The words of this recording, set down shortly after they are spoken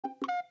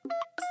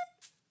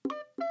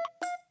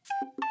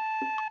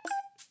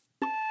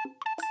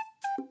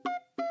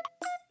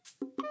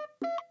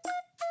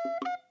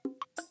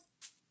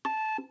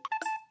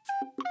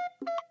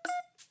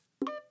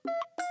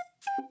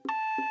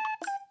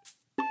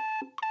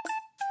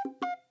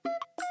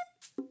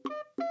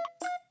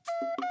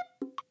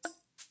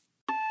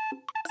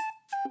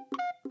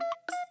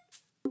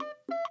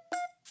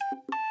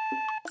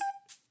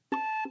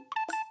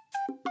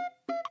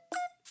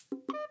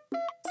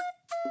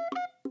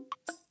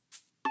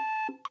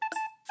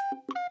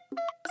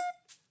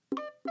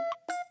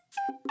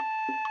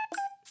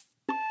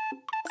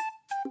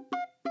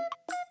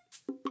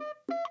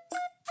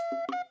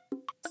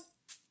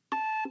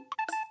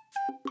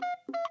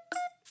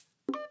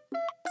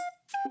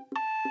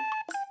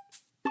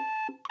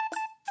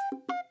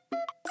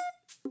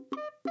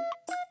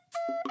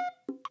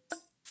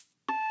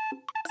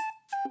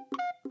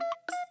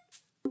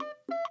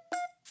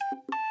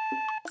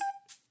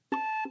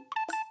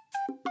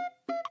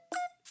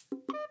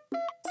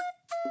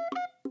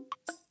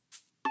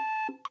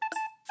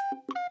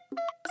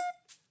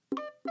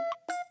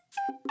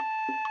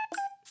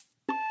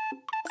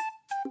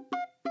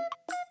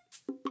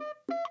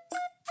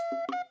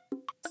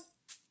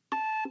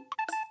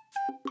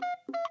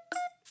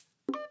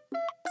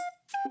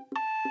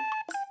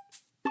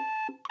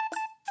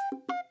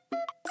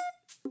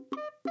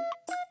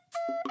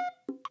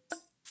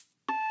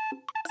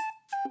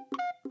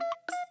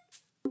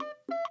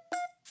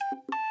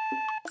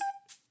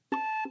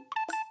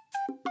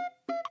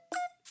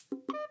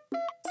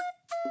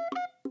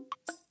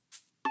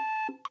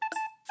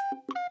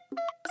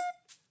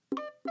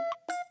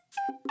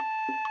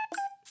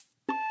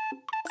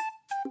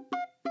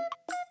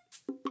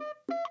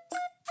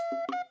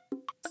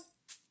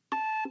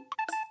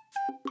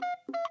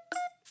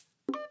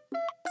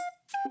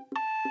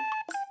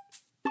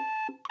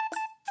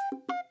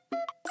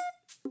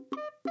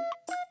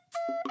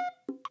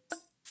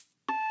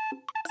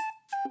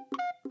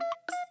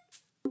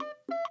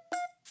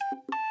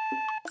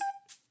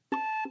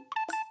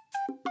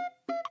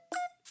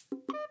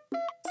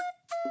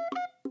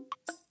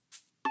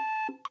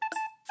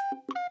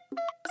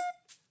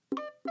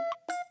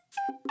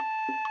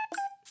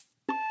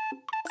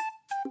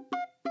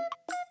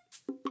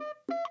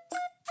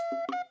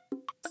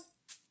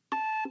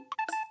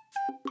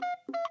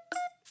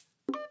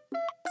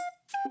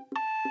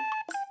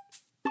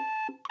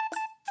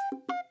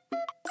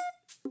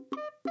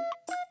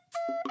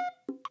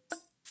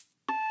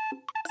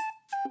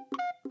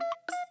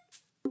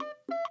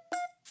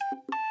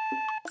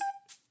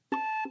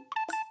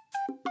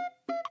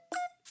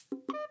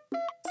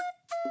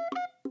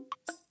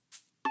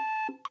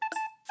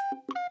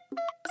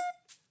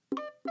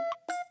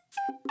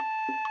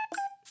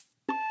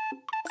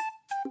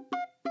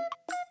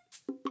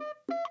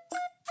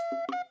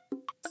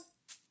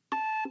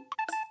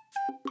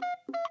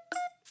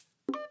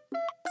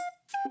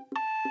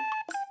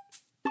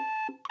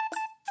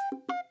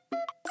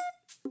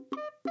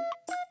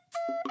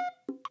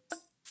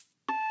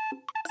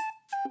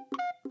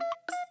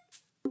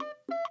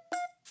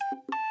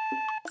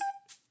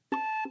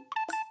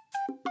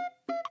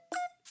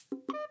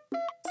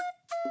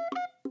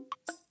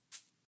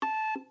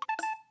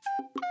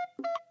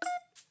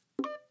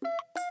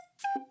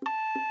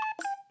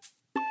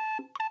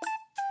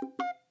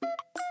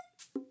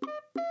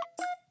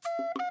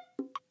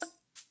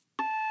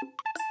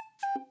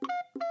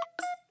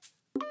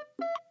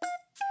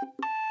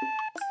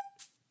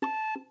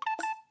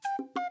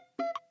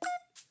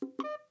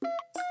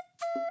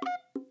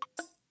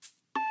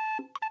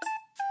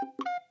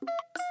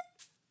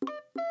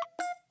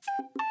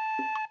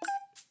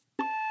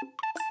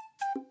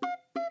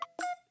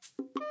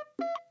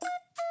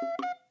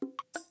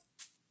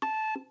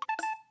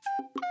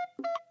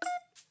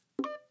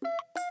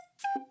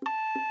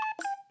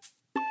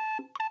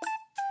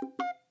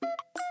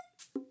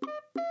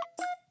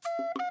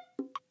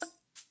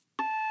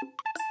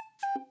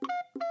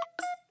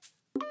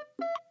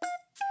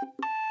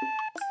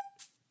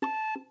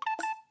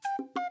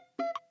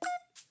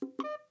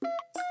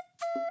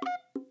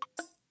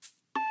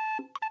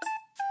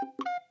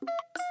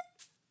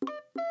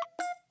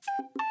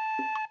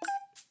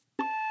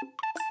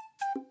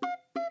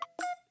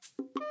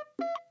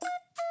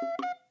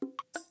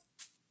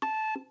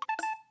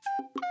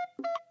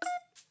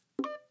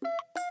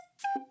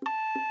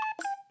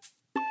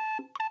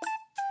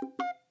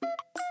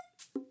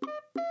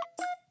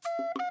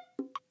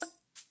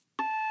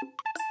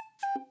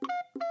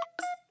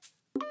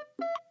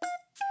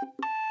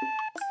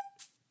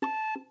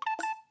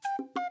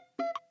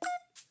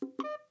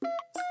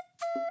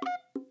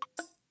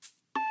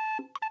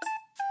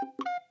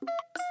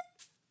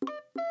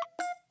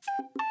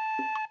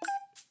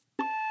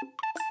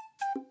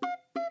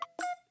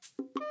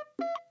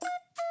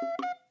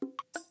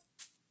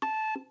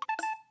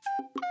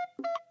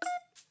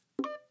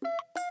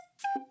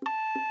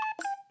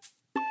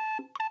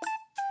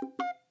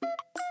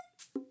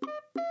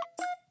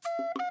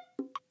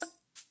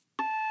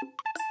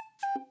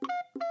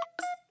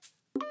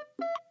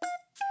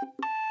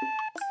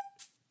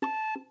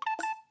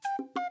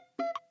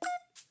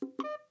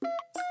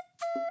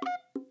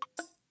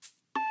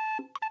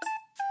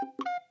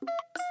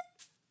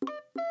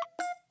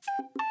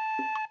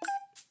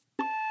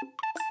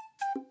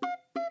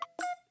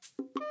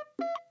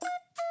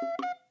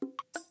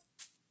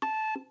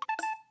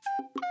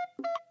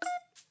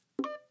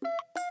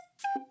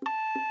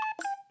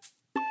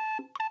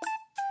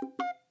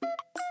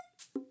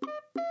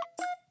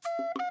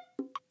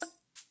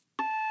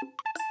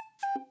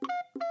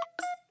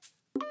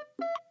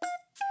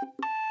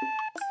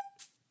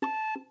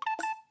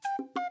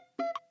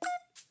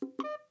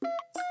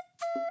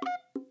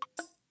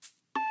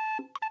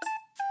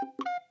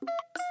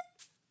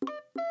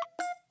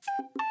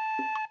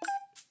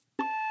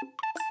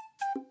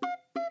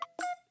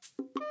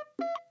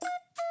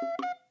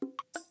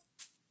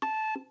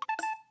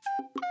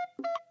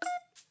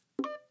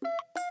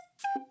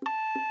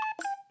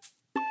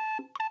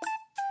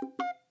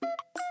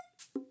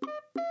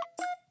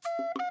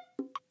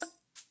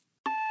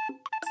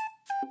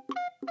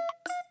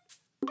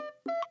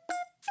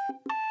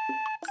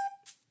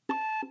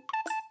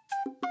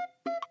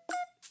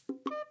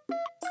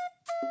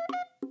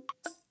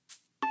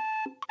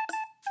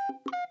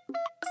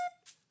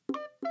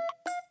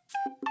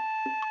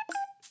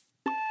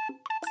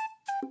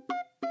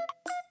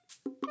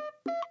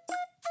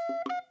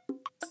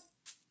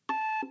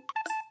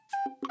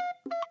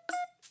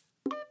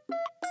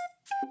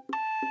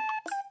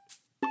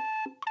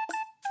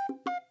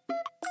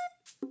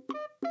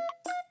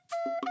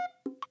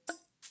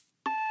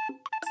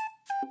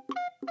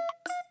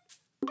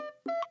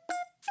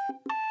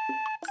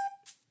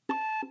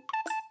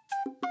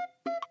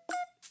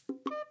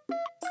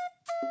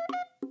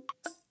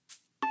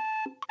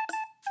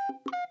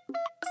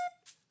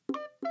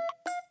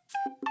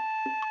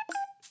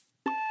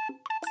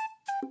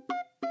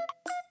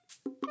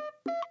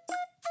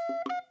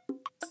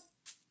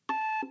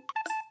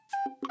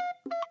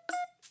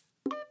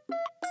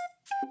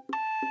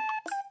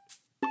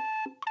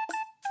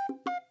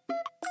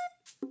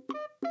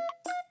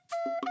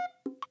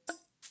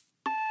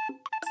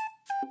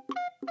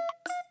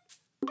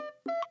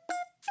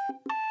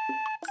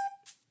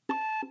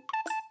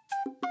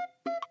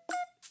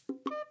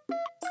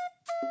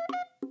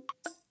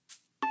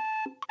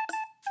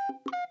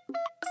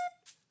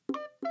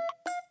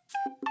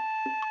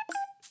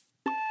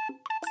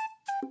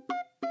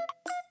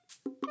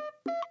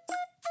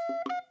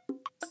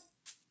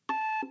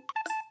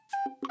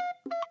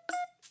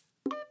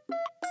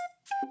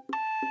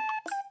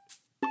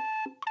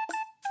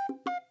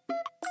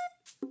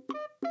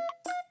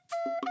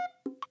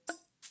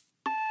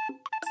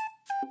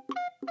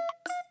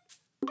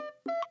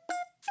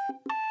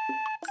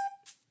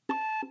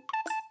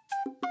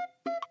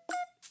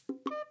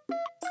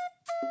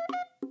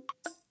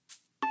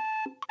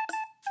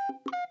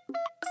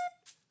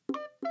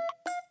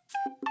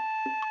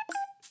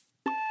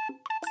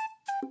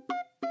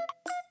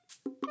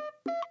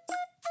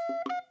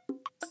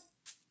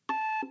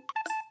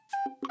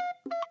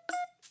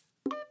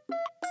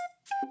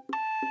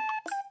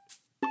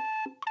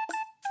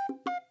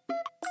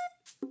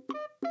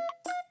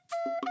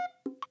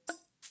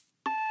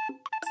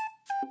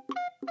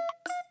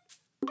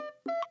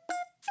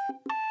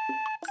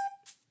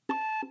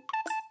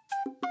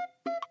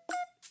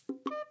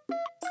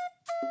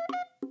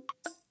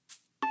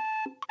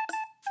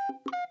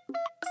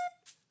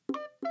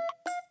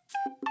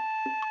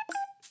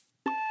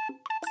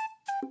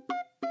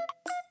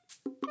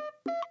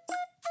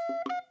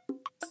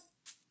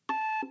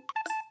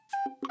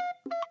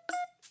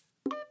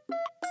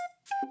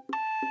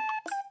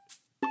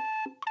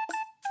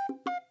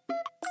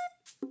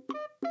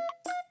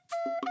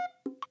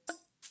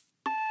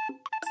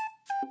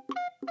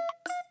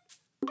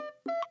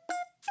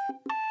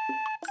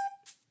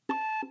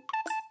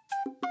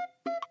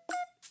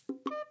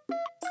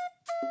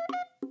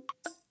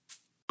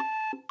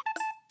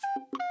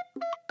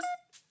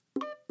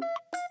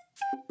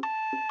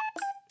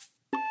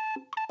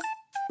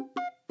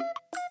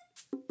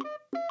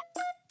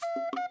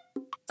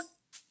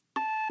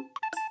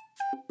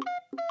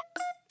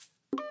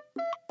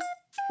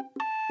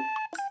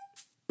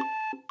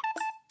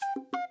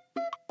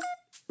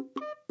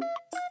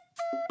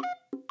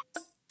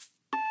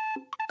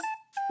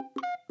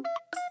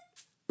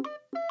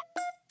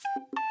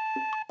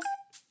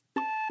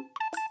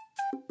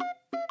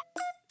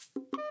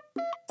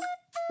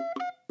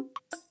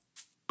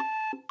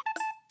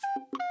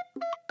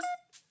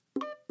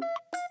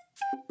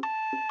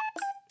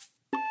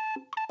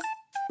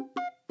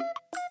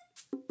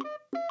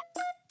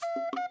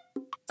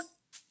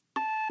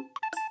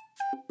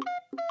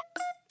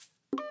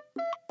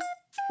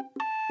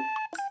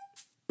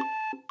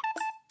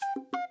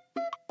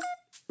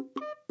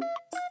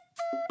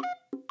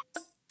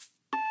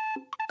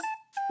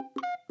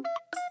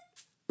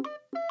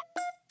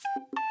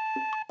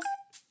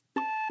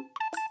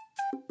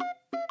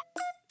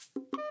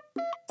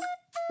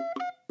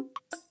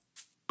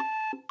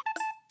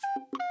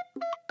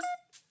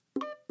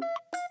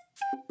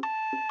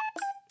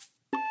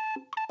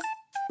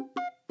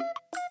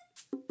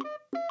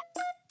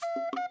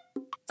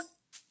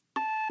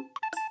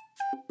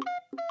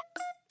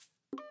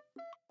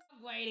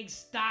getting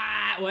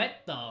started. What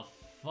the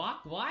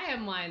fuck? Why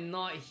am I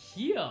not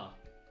here?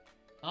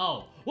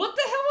 Oh, what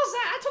the hell was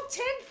that? I took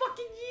 10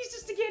 fucking years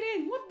just to get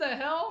in. What the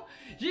hell?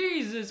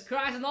 Jesus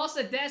Christ. And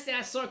also, Destiny,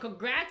 I saw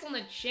congrats on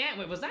the champ.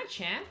 Wait, was that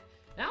champ?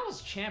 That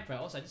was champ, right?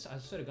 Also, I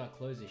sort of got to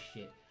close this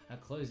shit. I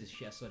closed this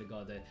shit, I swear to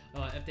god, dude. Oh,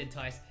 F10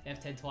 twice,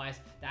 F10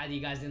 twice. You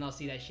guys did not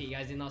see that shit, you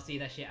guys did not see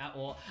that shit at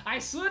all. I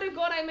swear to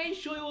god, I made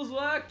sure it was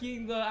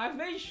working, though. I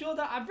made sure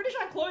that, I'm pretty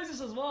sure I closed this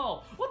as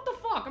well. What the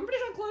fuck? I'm pretty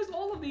sure I closed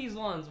all of these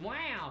ones,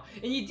 wow.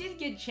 And you did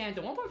get champed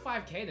at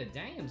 1.5k, though.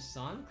 Damn,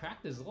 son.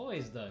 Cracked as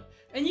always, though.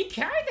 And you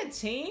carried the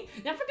team?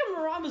 That freaking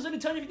Miran was only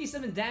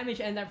 257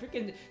 damage, and that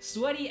freaking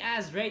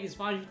sweaty-ass rate is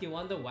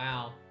 551, though.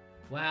 Wow.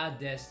 Wow,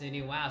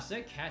 Destiny. Wow,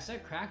 so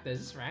cracked. Is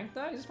this ranked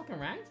though? Is this fucking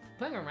ranked?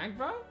 Playing a rank,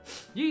 bro?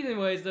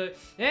 Anyways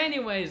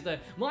though,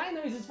 my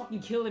nose is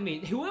fucking killing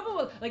me. Whoever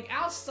was like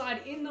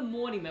outside in the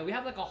morning, man, we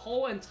have like a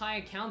whole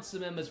entire council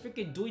members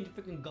freaking doing the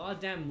freaking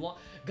goddamn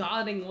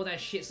guarding all that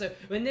shit. So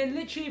when they're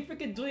literally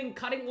freaking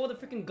cutting all the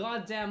freaking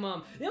goddamn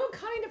they were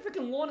cutting the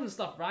freaking lawn and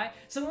stuff, right?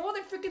 So all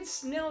the freaking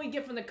smell we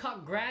get from the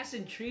cut grass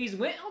and trees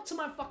went out to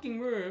my fucking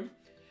room.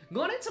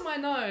 Got into my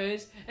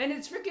nose, and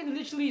it's freaking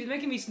literally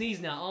making me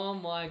sneeze now. Oh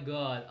my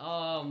god,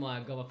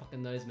 my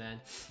fucking nose, man.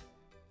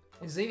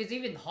 It's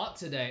even hot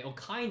today, or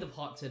kind of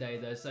hot today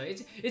though, so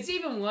it's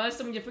even worse.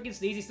 So when you're freaking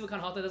sneezing, still kind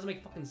of hot, that doesn't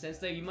make fucking sense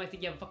though. You might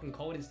think you have a fucking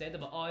cold instead,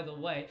 but either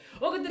way.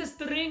 Welcome to the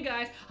stream,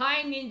 guys.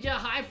 Hi Ninja,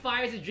 hi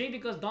Fire. It's a dream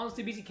because Don's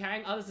too busy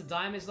carrying others to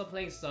diamonds, not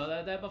playing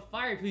solo though. But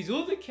Fire, please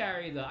over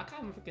carry though. I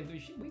can't even freaking do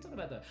shit. What are you talking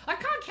about though? I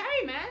can't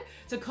carry, man.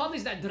 To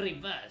accomplish that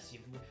reverse,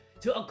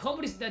 to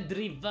accomplish that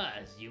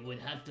reverse, you would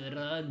have to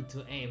run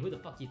to aim. Who the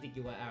fuck you think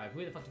you are, Arab?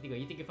 Who the fuck you think you are?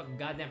 You think you're fucking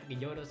goddamn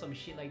freaking Yoda or some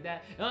shit like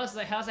that? And also,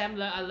 like, how's I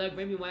love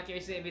Baby Wacky? You're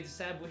saying it's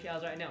sad bush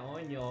hours right now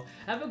on yo.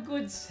 Have a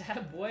good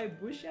sad boy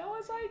bush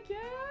hours, I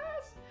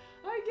guess.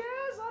 I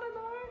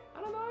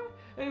don't know.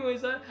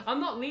 Anyways,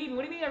 I'm not leaving.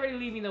 What do you mean I'm already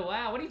leaving though?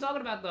 Wow, what are you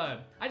talking about though?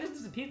 I just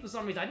disappeared for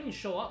some reason. I didn't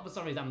show up for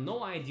some reason. I have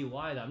no idea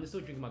why though. I'm just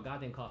still drinking my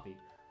goddamn coffee.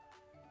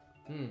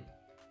 And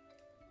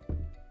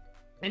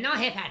now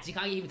hair pats. You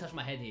can't even touch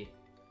my head here.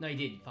 No, you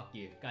did. Fuck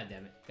you. God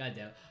damn it. God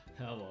damn it.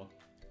 Oh well.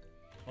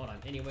 Hold on.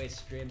 Anyways,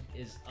 stream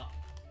is up.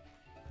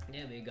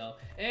 There we go.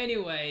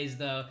 Anyways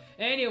though,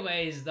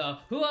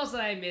 who else did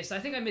I miss? I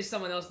think I missed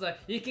someone else though.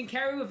 You can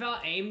carry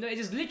without aim though.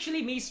 It's just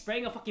literally me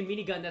spraying a fucking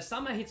minigun that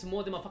somehow hits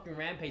more than my fucking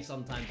rampage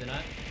sometimes, you know?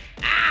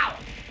 Ow!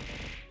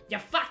 You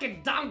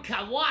fucking dumb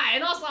cunt, why?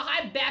 And also,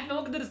 hi Batman,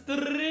 welcome to the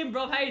stream,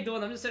 bro. How you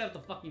doing? I'm just setting up the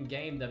fucking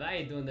game though. How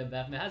you doing there,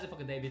 Batman? How's your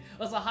fucking day been?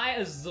 Also, hi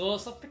Azor.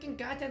 Stop freaking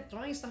goddamn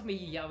throwing stuff at me,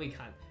 you yaoi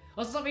cunt.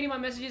 Also, stop reading my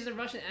messages in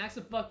Russian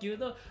accent, fuck you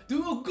though.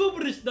 To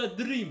accomplish the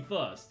dream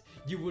first,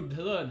 you would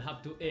learn how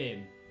to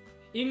aim.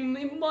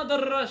 In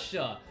Mother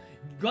Russia,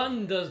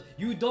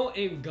 you don't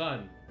aim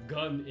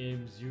gun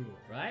aims you,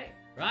 right?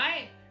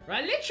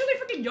 Literally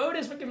freaking Yoda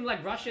is freaking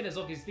like Russian as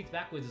well, he speaks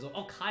backwards as well.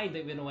 Oh, kind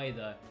of in a way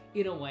though.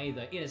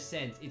 In a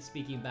sense, it's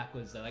speaking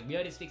backwards though. Like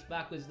Yoda speaks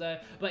backwards though,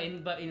 but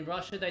in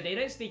Russia though, they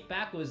don't speak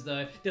backwards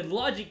though. The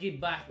logic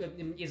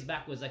is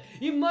backwards. Like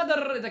in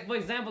Mother, like for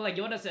example, like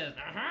Yoda says,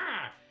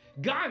 aha!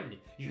 Gun,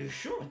 you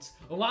shoot.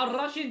 While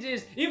Russians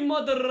is in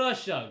Mother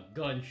Russia,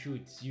 gun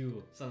shoots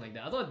you. Something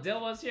like that. I thought Del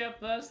was here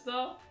first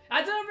though.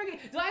 I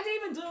didn't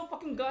even do a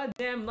fucking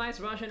goddamn nice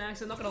Russian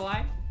accent, not gonna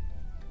lie.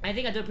 I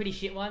think I did a pretty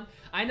shit one.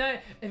 I know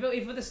if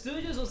the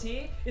Stooges was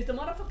here, if the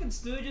motherfucking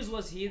Stooges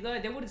was here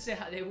though, they would say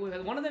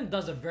one of them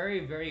does a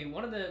very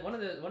one of the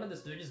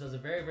Stooges does a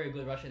very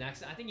good Russian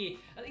accent. I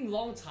think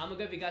long time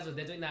ago, if you guys were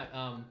there doing that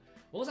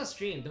what was that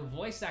stream? The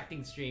voice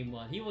acting stream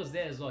one. He was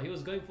there as well. He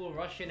was going full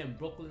Russian and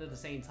Brooklyn at the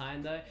same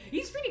time though.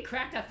 He's pretty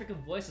cracked at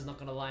freaking voices, not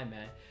gonna lie,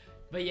 man.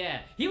 But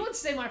yeah, he would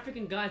say my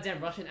freaking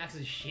goddamn Russian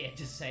accent shit,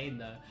 just saying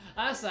though.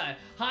 Also,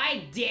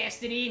 hi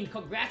Destiny, and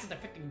congrats on the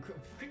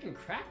freaking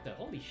crack though,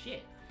 holy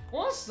shit.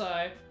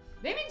 Also,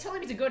 they've been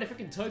telling me to go to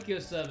freaking Tokyo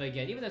server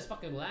again, even though it's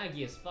fucking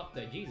laggy as fuck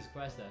though, Jesus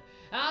Christ though.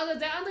 I'm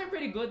doing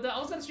pretty good though. I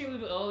was gonna stream a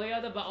little bit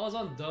earlier though, but I was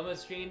on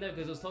Doma's stream though,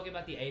 because it was talking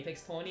about the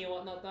Apex tourney and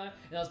whatnot though,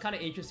 and I was kind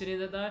of interested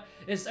in it though.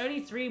 There's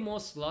only 3 more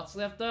slots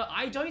left though.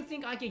 I don't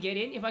think I can get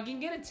in. If I can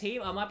get a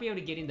team, I might be able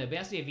to get in though, but it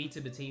has to be a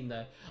VTuber team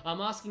though.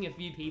 I'm asking a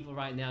few people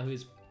right now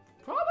who's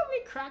probably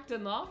cracked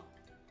enough.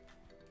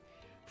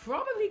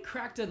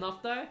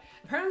 Though.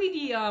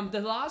 Apparently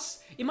the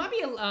last, it might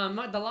be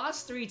the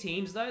last 3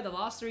 teams though. The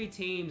last 3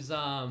 teams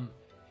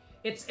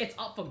it's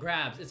up for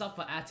grabs. It's up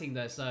for atting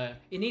though. So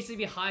it needs to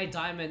be high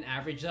diamond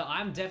average though.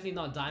 I'm definitely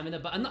not diamond though,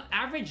 but I'm not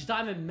average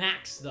diamond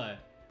max though.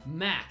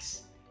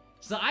 Max.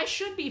 So I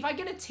should be, if I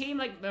get a team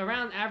like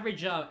around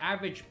average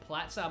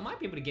plat, so I might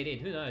be able to get in.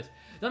 Who knows?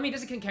 I mean,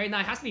 does it can carry? No,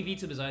 it has to be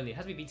VTubers only. It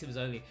has to be VTubers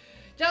only.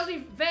 Just be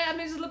fair, I'm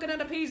just looking at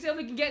a PC that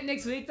we can get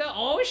next week though.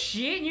 Oh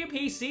shit, new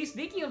PC.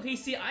 Speaking of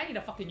PC, I need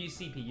a fucking new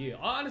CPU.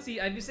 Honestly,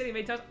 I've been saying it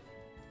many times.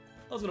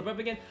 I was gonna burp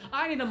again.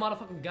 I need a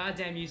motherfucking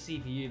goddamn new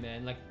CPU,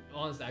 man. Like,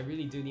 honestly, I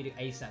really do need it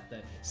ASAP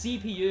though.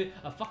 CPU,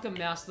 a fucking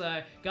mouse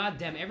though.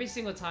 Goddamn, every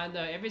single time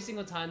though,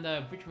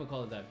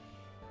 whatchamacallit though.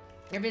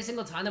 Every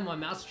single time that my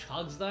mouse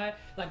chugs though,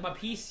 like my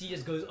PC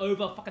just goes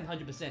over fucking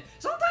 100%.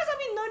 Sometimes I've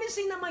been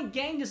noticing that my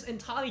game just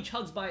entirely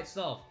chugs by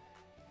itself.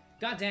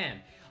 God damn.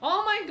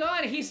 Oh my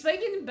god, he's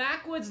speaking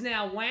backwards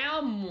now.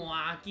 Wow,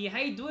 Mwaki. How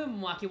you doing,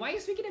 Mwaki? Why are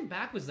you speaking in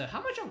backwards though?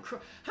 How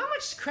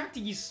much crack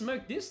did you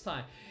smoke this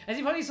time? As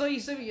you probably saw,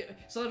 so if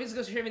it's going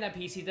to streaming that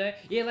PC though.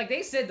 Yeah, like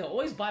they said though,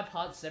 always buy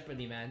parts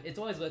separately, man. It's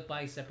always worth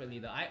buying separately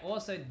though. I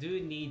also do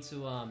need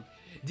to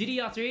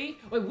DDR3?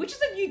 Wait, which is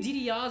the new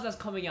DDRs that's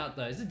coming out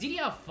though? Is it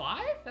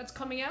DDR5 that's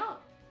coming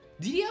out?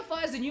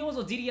 DDR5 is the new ones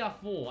or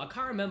DDR4? I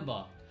can't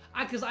remember.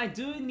 Cause I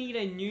do need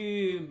a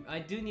new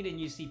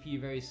CPU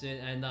very soon,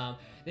 and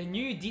the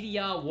new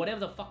DDR, whatever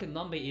the fucking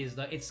number is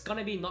though, it's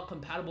gonna be not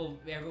compatible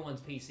with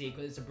everyone's PC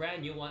because it's a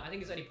brand new one. I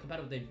think it's only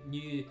compatible with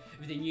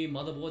the new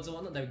motherboards and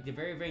whatnot, the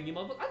very new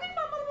motherboards. I think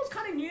my motherboard's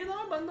kind of new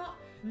though, but not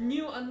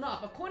new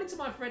enough. According to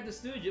my friend the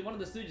Stooge, one of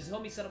the Stooges, who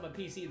helped me set up my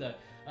PC though,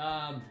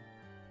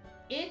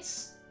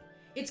 it's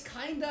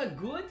kinda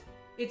good.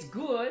 It's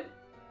good.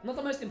 Not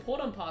the most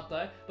important part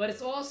though, but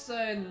it's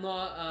also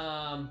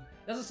not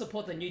doesn't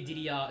support the new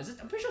DDR.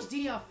 I'm pretty sure it's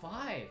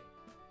DDR5.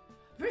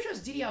 Pretty sure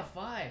it's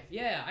DDR5.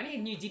 Yeah, I need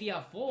a new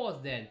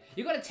DDR4 then.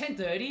 You got a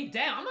 1030?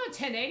 Damn, I'm on a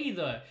 1080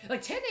 though.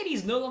 Like 1080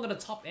 is no longer the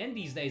top end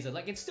these days though.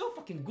 Like it's still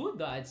fucking good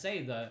though, I'd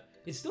say though.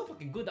 It's still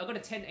fucking good. I got a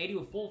 1080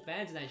 with 4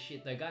 fans and that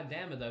shit though. God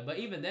damn it though. But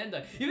even then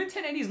though, even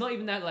 1080 is not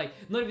even that like,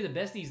 not even the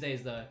best these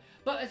days though.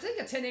 But I think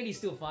a 1080 is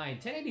still fine.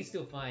 1080 is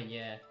still fine,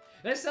 yeah.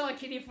 Let's sell a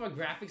kitty for a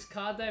graphics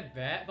card though,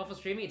 but for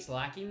streaming it's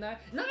lacking though.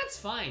 No, it's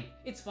fine.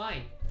 It's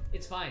fine.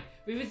 It's fine.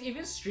 But if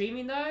you're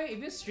streaming though,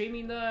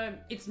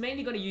 it's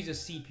mainly gonna use your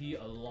CPU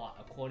a lot,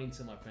 according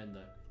to my friend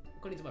though.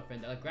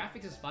 Like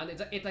graphics is fun.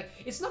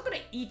 It's not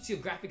gonna eat your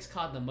graphics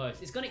card the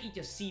most. It's gonna eat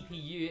your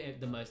CPU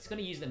the most. It's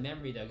gonna use the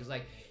memory though, because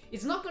like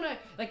it's not gonna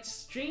like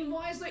stream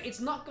wise though. It's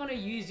not gonna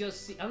use your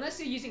unless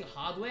you're using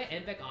hardware,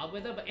 NVENC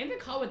hardware though. But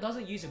NVENC hardware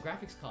doesn't use a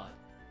graphics card.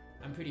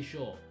 I'm pretty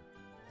sure.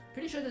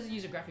 Pretty sure it doesn't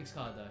use a graphics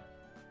card though.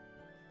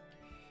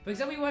 For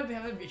example, we won't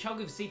have a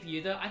trouble with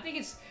CPU though. I think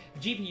it's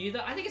GPU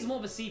though. I think it's more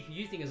of a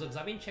CPU thing as well, because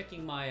I've been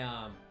checking my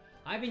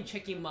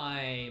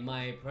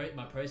my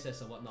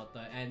processor and whatnot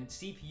though, and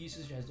CPU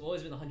usage has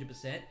always been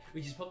 100%,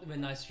 which is probably a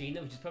nice stream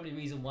though, which is probably the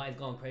reason why it's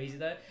gone crazy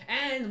though.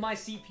 And my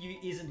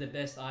CPU isn't the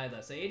best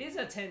either, so it is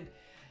a 10.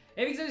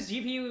 If it's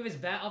GPU with its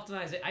bad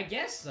optimized, I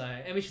guess so,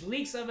 and which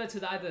leaks over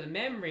to either the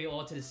memory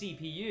or to the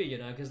CPU, you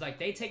know, because like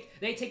they take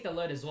the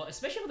load as well.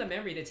 Especially for the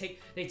memory, they take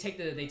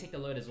the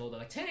load as well. Though.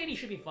 Like 1080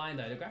 should be fine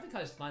though. The graphics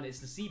card is fine. It's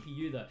the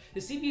CPU though.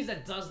 The CPU is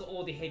that does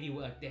all the heavy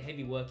work, the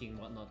heavy working and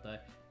whatnot though.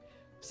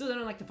 Still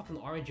don't like the fucking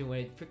origin where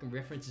it freaking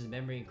references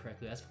memory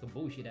incorrectly. That's fucking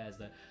bullshit as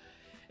though.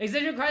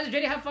 Exaggeration cries,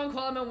 JD, have fun,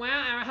 Koala, man.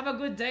 Wow, have a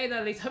good day though,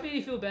 at least. Hope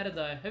you feel better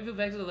though. Hope you feel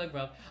better to look,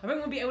 bro. I think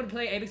we'll be able to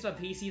play Apex on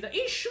PC though.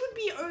 It should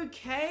be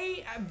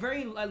okay at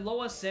very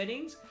lower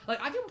settings. Like,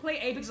 I can play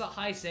Apex at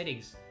high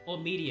settings or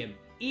medium,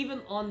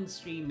 even on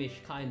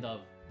streamish, kind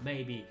of,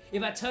 maybe.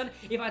 If I turn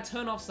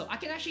off stuff, I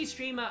can actually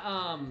stream at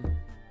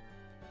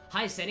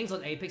high settings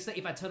on Apex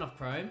if I turn off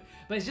Chrome,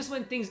 but it's just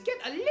when things get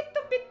a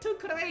little bit too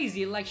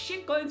crazy, like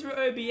shit going through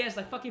OBS,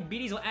 like fucking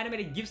biddies or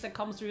animated GIFs that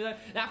comes through though,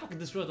 that fucking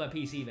destroys my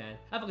PC, man.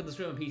 That fucking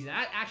destroys my PC.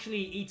 That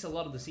actually eats a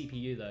lot of the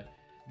CPU though.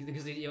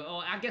 Because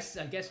I guess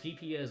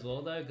GPU as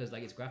well though, because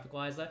like it's graphic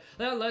wise though.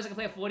 Like on lows I can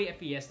play at 40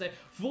 FPS though.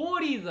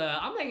 40 though,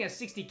 I'm playing at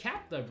 60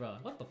 cap though, bro.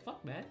 What the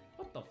fuck, man?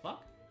 What the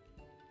fuck?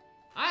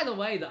 Either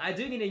way though, I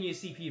do need a new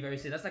CPU very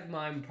soon. That's like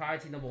my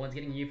priority number 1 is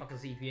getting a new fucking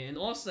CPU. And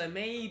also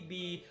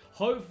maybe,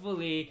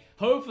 hopefully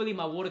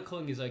my water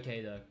cooling is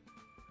okay though.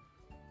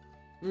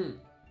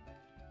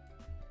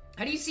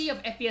 How do you see your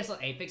FPS on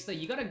Apex though?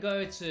 You gotta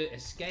go to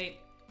escape,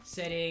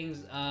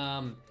 settings,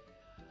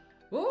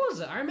 what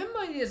was it? I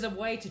remember there's a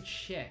way to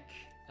check.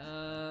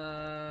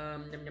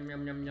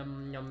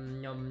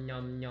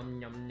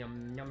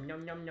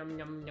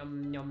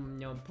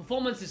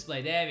 Performance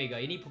display, there we go.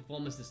 You need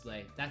performance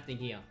display. That thing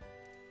here.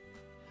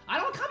 I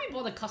can't be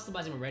bothered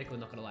customizing my reticle,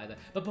 not gonna lie though.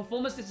 But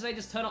performance display,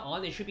 just turn it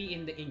on. It should be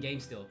in game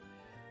still.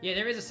 Yeah,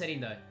 there is a setting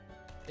though.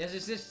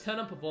 There's just turn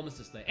on performance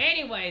display.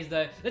 Anyways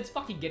though, let's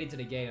fucking get into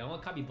the game. I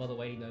can't be bothered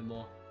waiting no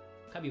more.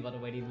 Can't be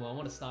bothered waiting more. I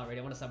want to start ready.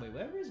 I want to start. Wait,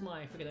 where is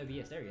my freaking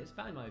OBS? There he is.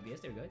 Found my OBS.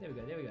 There we go. There we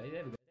go. There we go. There we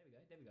go. There we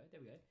go. There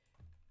we go.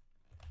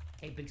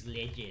 Apex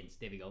Legends.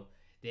 There we go.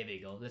 There we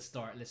go. Let's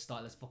start. Let's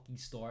start. Let's fucking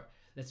start.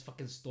 Let's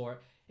fucking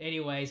start.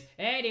 Anyways.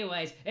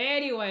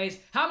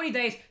 How many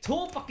days?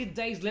 12 fucking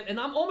days left, and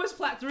I'm almost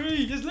plat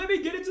 3. Just let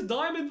me get into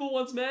diamond for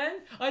once,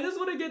 man. I just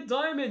want to get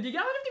diamond. You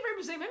got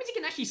 50%. That means you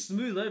can actually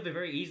smooth over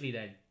very easily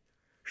then.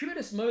 Should be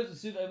able to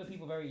smooth over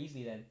people very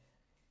easily then.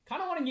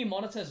 Kind of want a new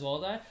monitor as well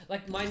though.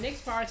 Like my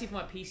next priority for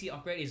my PC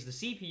upgrade is the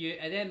CPU,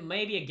 and then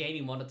maybe a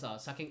gaming monitor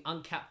so I can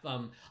uncap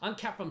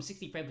from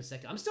 60 frames per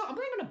second. I'm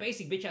playing on a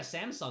basic bitch ass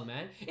Samsung,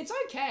 man. It's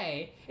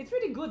okay. It's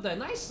pretty good though.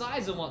 Nice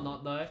size and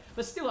whatnot though.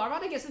 But still, I'd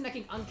rather get something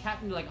that can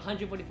uncap in like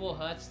 144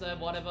 hertz though,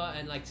 whatever,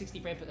 and like 60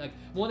 frames like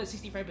more than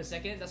 60 frames per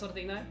second, that sort of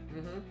thing though.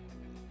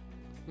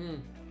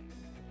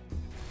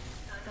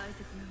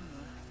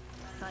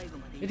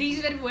 The thing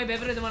is that way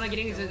better than what I'm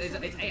getting is it's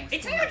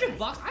 800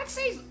 bucks. I'd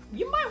say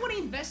you might want to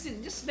invest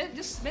in spend.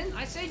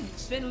 I say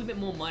spend a little bit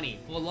more money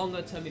for a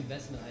longer term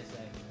investment.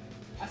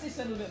 I say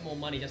spend a little bit more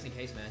money just in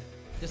case, man.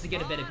 Just to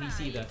get a better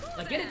PC though.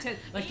 Like get a 10.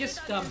 Like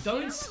just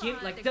don't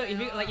skip. Like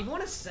if you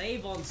want to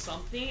save on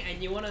something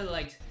and you want to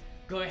like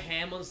go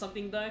ham on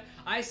something though,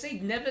 I say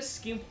never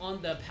skimp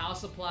on the power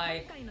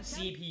supply,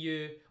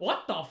 CPU.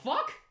 What the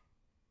fuck?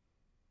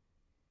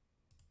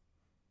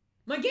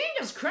 My game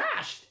just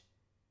crashed.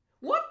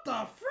 What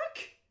the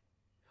frick?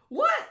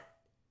 What?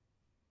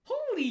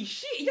 Holy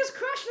shit, it just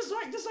crashed just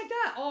like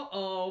that.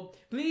 Uh-oh.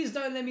 Please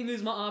don't let me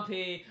lose my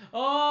RP.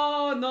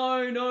 Oh,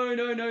 no. No.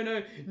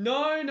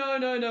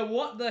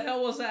 What the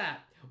hell was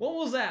that? What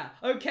was that?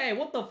 Okay,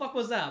 what the fuck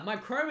was that? My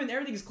Chrome and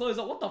everything is closed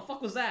up. What the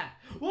fuck was that?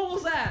 What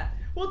was that?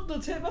 What the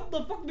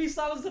fuck be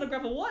silence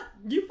telegrapher? What?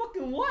 You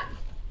fucking what?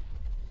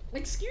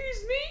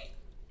 Excuse me?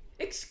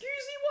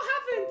 Excuse me, what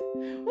happened?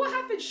 What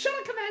happened? Shut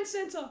up, command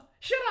center.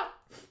 Shut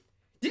up.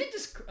 Did it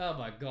just... Oh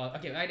my god.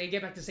 Okay, I need to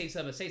get back to save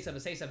server. I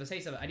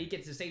need to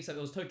get to the save server.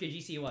 It was Tokyo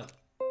GC1.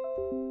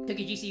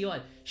 Tokyo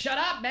GC1. Shut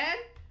up, man!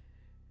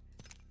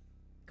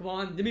 Come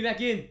on, let me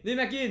back in.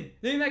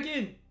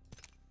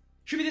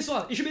 Should be this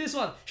one. It should be this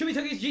one. Should be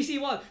Tokyo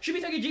GC1. Should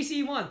be Tokyo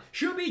GC1.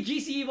 Should be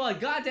GC1.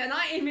 God damn,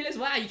 9 minutes.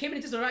 Wow, you came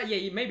in just the right...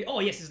 Yeah, maybe...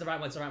 Oh, yes, it's the right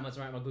one. It's the right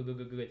one.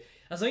 Good.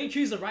 As long as you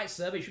choose the right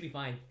server, you should be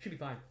fine.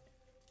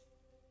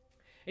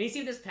 And you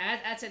see this pad,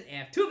 that's an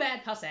F. Too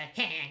bad, how sad.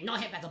 No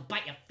headpads will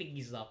bite your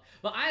fingers off.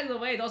 But either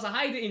way, those are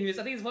hiding in here.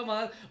 I think it's what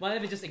my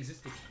level just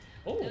existed.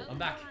 Oh, I'm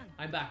back.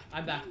 I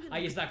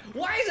is back.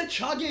 Why is it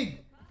chugging?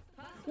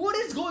 What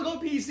is going on,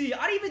 PC?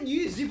 I didn't even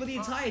use you for the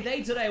entire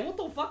day today. What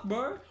the fuck,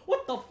 bro?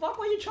 What the fuck?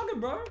 Why are you chugging,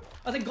 bro?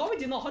 I think Gomi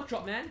did not hot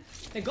drop, man.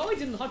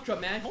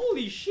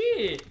 Holy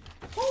shit.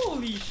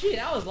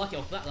 I was lucky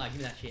on flatline. Give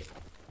me that shit.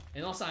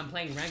 And also, I'm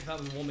playing ranked without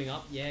even warming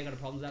up. Yeah, got a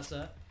problem with that,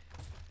 sir.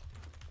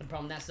 No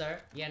problem with that,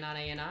 sir. Yeah,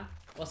 nah.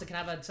 Also, can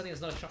I have something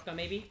that's not a shotgun,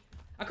 maybe?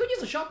 I could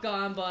use a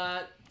shotgun,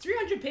 but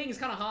 300 ping is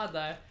kind of hard,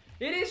 though.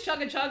 It is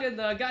chugging,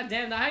 though. God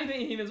damn, now how you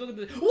doing, humans? What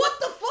the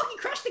fuck? He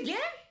crashed again?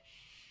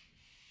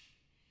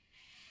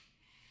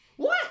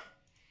 What?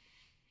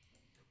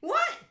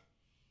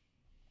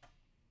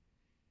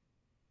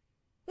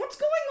 What's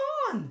going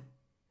on?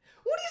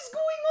 What is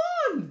going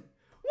on?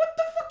 What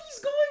the fuck is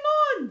going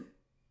on?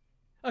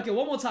 Okay,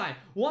 one more time.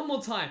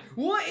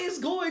 What is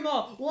going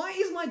on? Why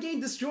is my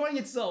game destroying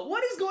itself?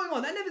 What is going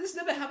on? This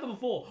never happened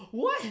before.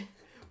 What?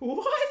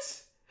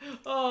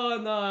 Oh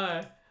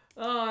no.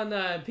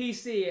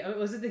 PC.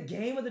 Was it the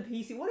game or the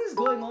PC? What is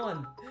going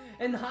on?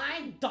 And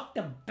hi,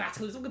 Dr.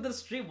 Battle. Let's look at the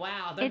stream.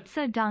 Wow. It's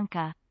a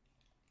donka.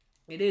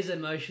 It is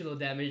emotional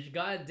damage.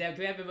 God damn, can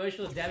we have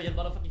emotional damage in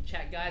motherfucking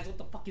chat, guys? What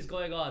the fuck is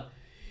going on?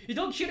 You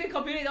don't shoot and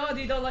copy it, you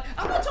don't like...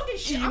 I'm not talking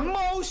shit!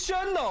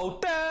 Emotional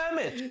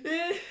damage! Why is it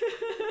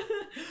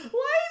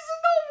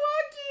not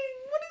working?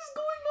 What is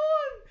going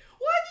on?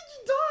 Why did you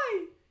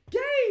die?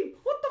 Game!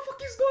 What the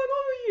fuck is going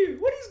on with you?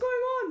 What is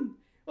going on?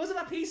 Was it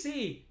my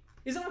PC?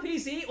 Is it my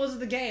PC or is it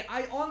the game?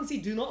 I honestly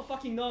do not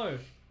fucking know.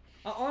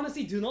 Let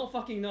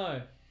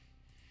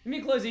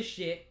me close this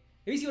shit.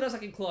 Let me see what else I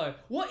can close.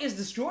 What is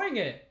destroying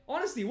it?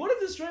 Honestly, what is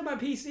destroying my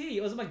PC?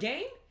 Was it my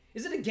game?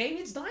 Is it a game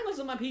that's dying or is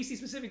it my PC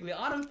specifically?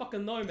 I don't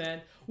fucking know,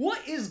 man.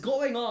 What is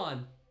going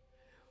on?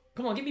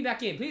 Come on, get me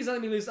back in. Please don't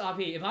let me lose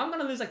RP. If I'm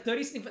gonna lose like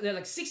 30 something,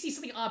 like 60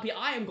 something RP,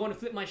 I am going to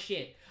flip my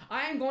shit.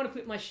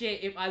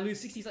 If I lose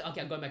 60 something.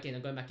 Okay, I'm going back in.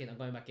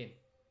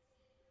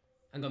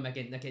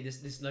 Okay,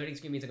 this loading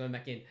screen means I'm going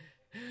back in.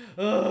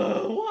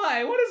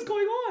 Why? What is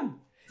going on?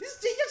 This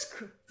thing just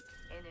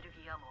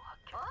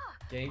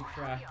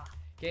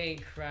Game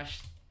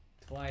crashed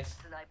twice.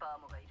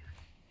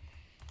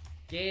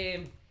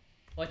 Game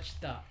落ち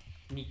た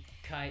2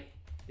回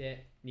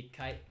で2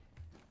回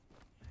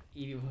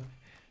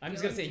I'm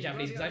just gonna say it in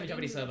Japanese because I'm a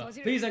Japanese server.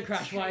 Please don't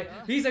crash, why?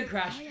 Please don't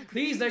crash.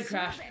 Please don't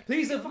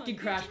fucking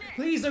crash.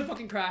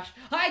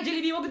 Hi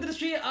JDB, welcome to the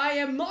stream. I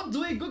am not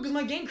doing good because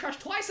my game crashed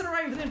twice in a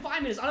row within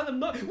 5 minutes. I don't even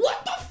know.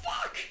 What the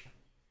fuck?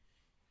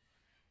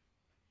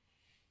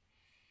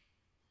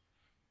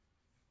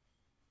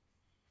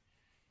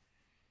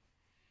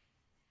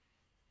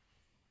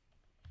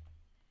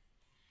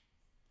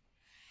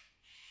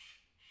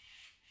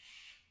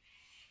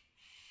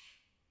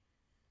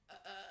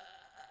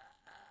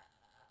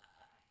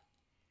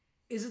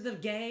 Is it the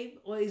game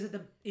or is it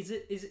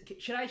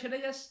should I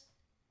just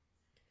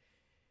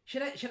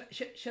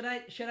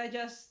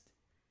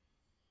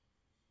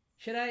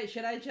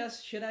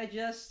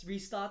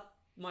restart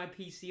my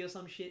PC or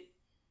some shit?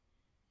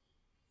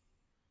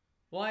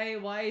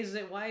 Why is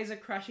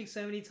it crashing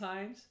so many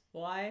times?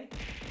 Why?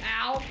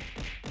 Ow!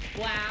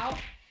 Wow!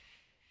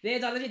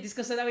 There's a legit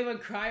discuss that we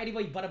won't cry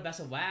anybody but a best.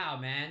 Wow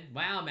man,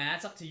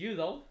 it's up to you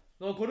though.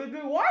 No, why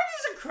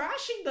is it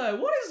crashing though?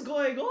 What is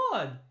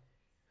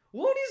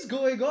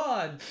going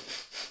on?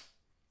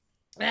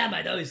 Ah,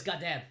 my nose,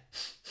 goddamn.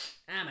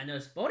 Ah, my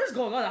nose. But what is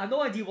going on? I have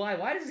no idea why.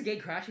 Why does the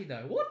game crashing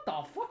though? What the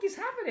fuck is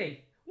happening?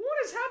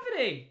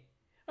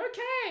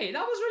 Okay,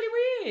 that was really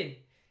weird.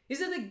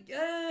 Is it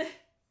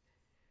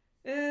the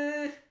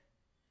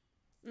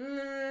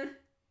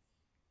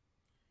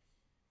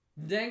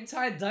Dang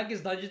tie, Doug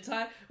is dungeon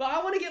tie. But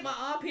I want to get my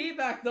RP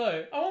back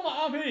though. I want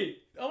my RP.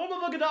 I want my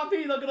fucking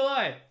RP, not gonna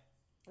lie.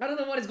 I don't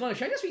know what is going on.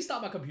 Should I just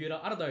restart my computer?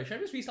 I don't know. Should I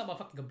just restart my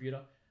fucking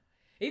computer?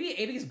 Maybe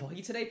everything is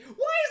buggy today.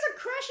 Why is it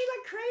crashing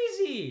like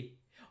crazy?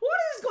 What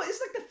is going?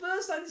 It's like the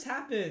first time this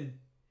happened.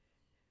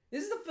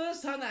 This is the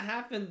first time that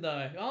happened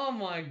though. Oh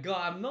my god,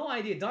 I have no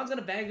idea. Don's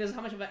gonna bang this. How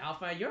much of an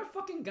alpha? You're a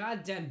fucking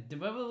goddamn.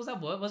 What was that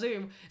word? Was it?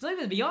 It's not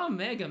even beyond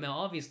Mega Man,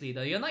 obviously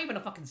though. You're not even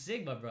a fucking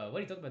Sigma, bro. What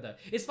are you talking about though?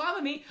 It's fine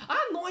with me. I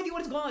have no idea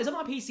what is going on. Is it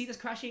my PC that's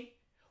crashing?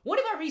 What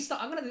if I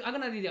restart? I'm gonna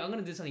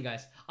do something,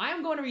 guys. I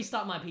am going to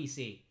restart my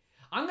PC.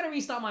 I'm gonna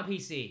restart my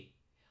PC.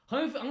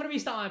 I'm gonna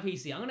restart my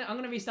PC. I'm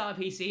gonna restart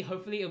my PC.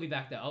 Hopefully it'll be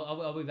back there.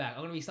 I'll be back.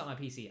 I'm gonna restart my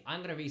PC.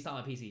 I'm gonna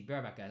restart my PC. Be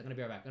right back, guys. I'm gonna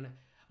be right back. I'm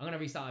gonna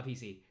restart my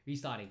PC.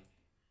 Restarting.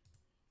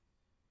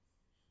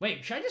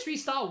 Wait, should I just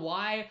restart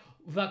Y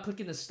without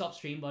clicking the stop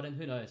stream button?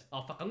 Who knows?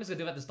 Oh fuck, I'm just gonna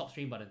do it at the stop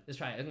stream button. Let's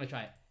try it. I'm gonna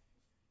try it.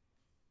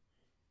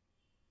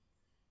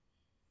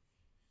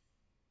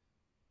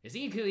 Is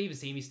he could even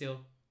see me still?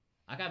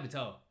 I can't even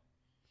tell.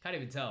 Can't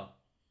even tell.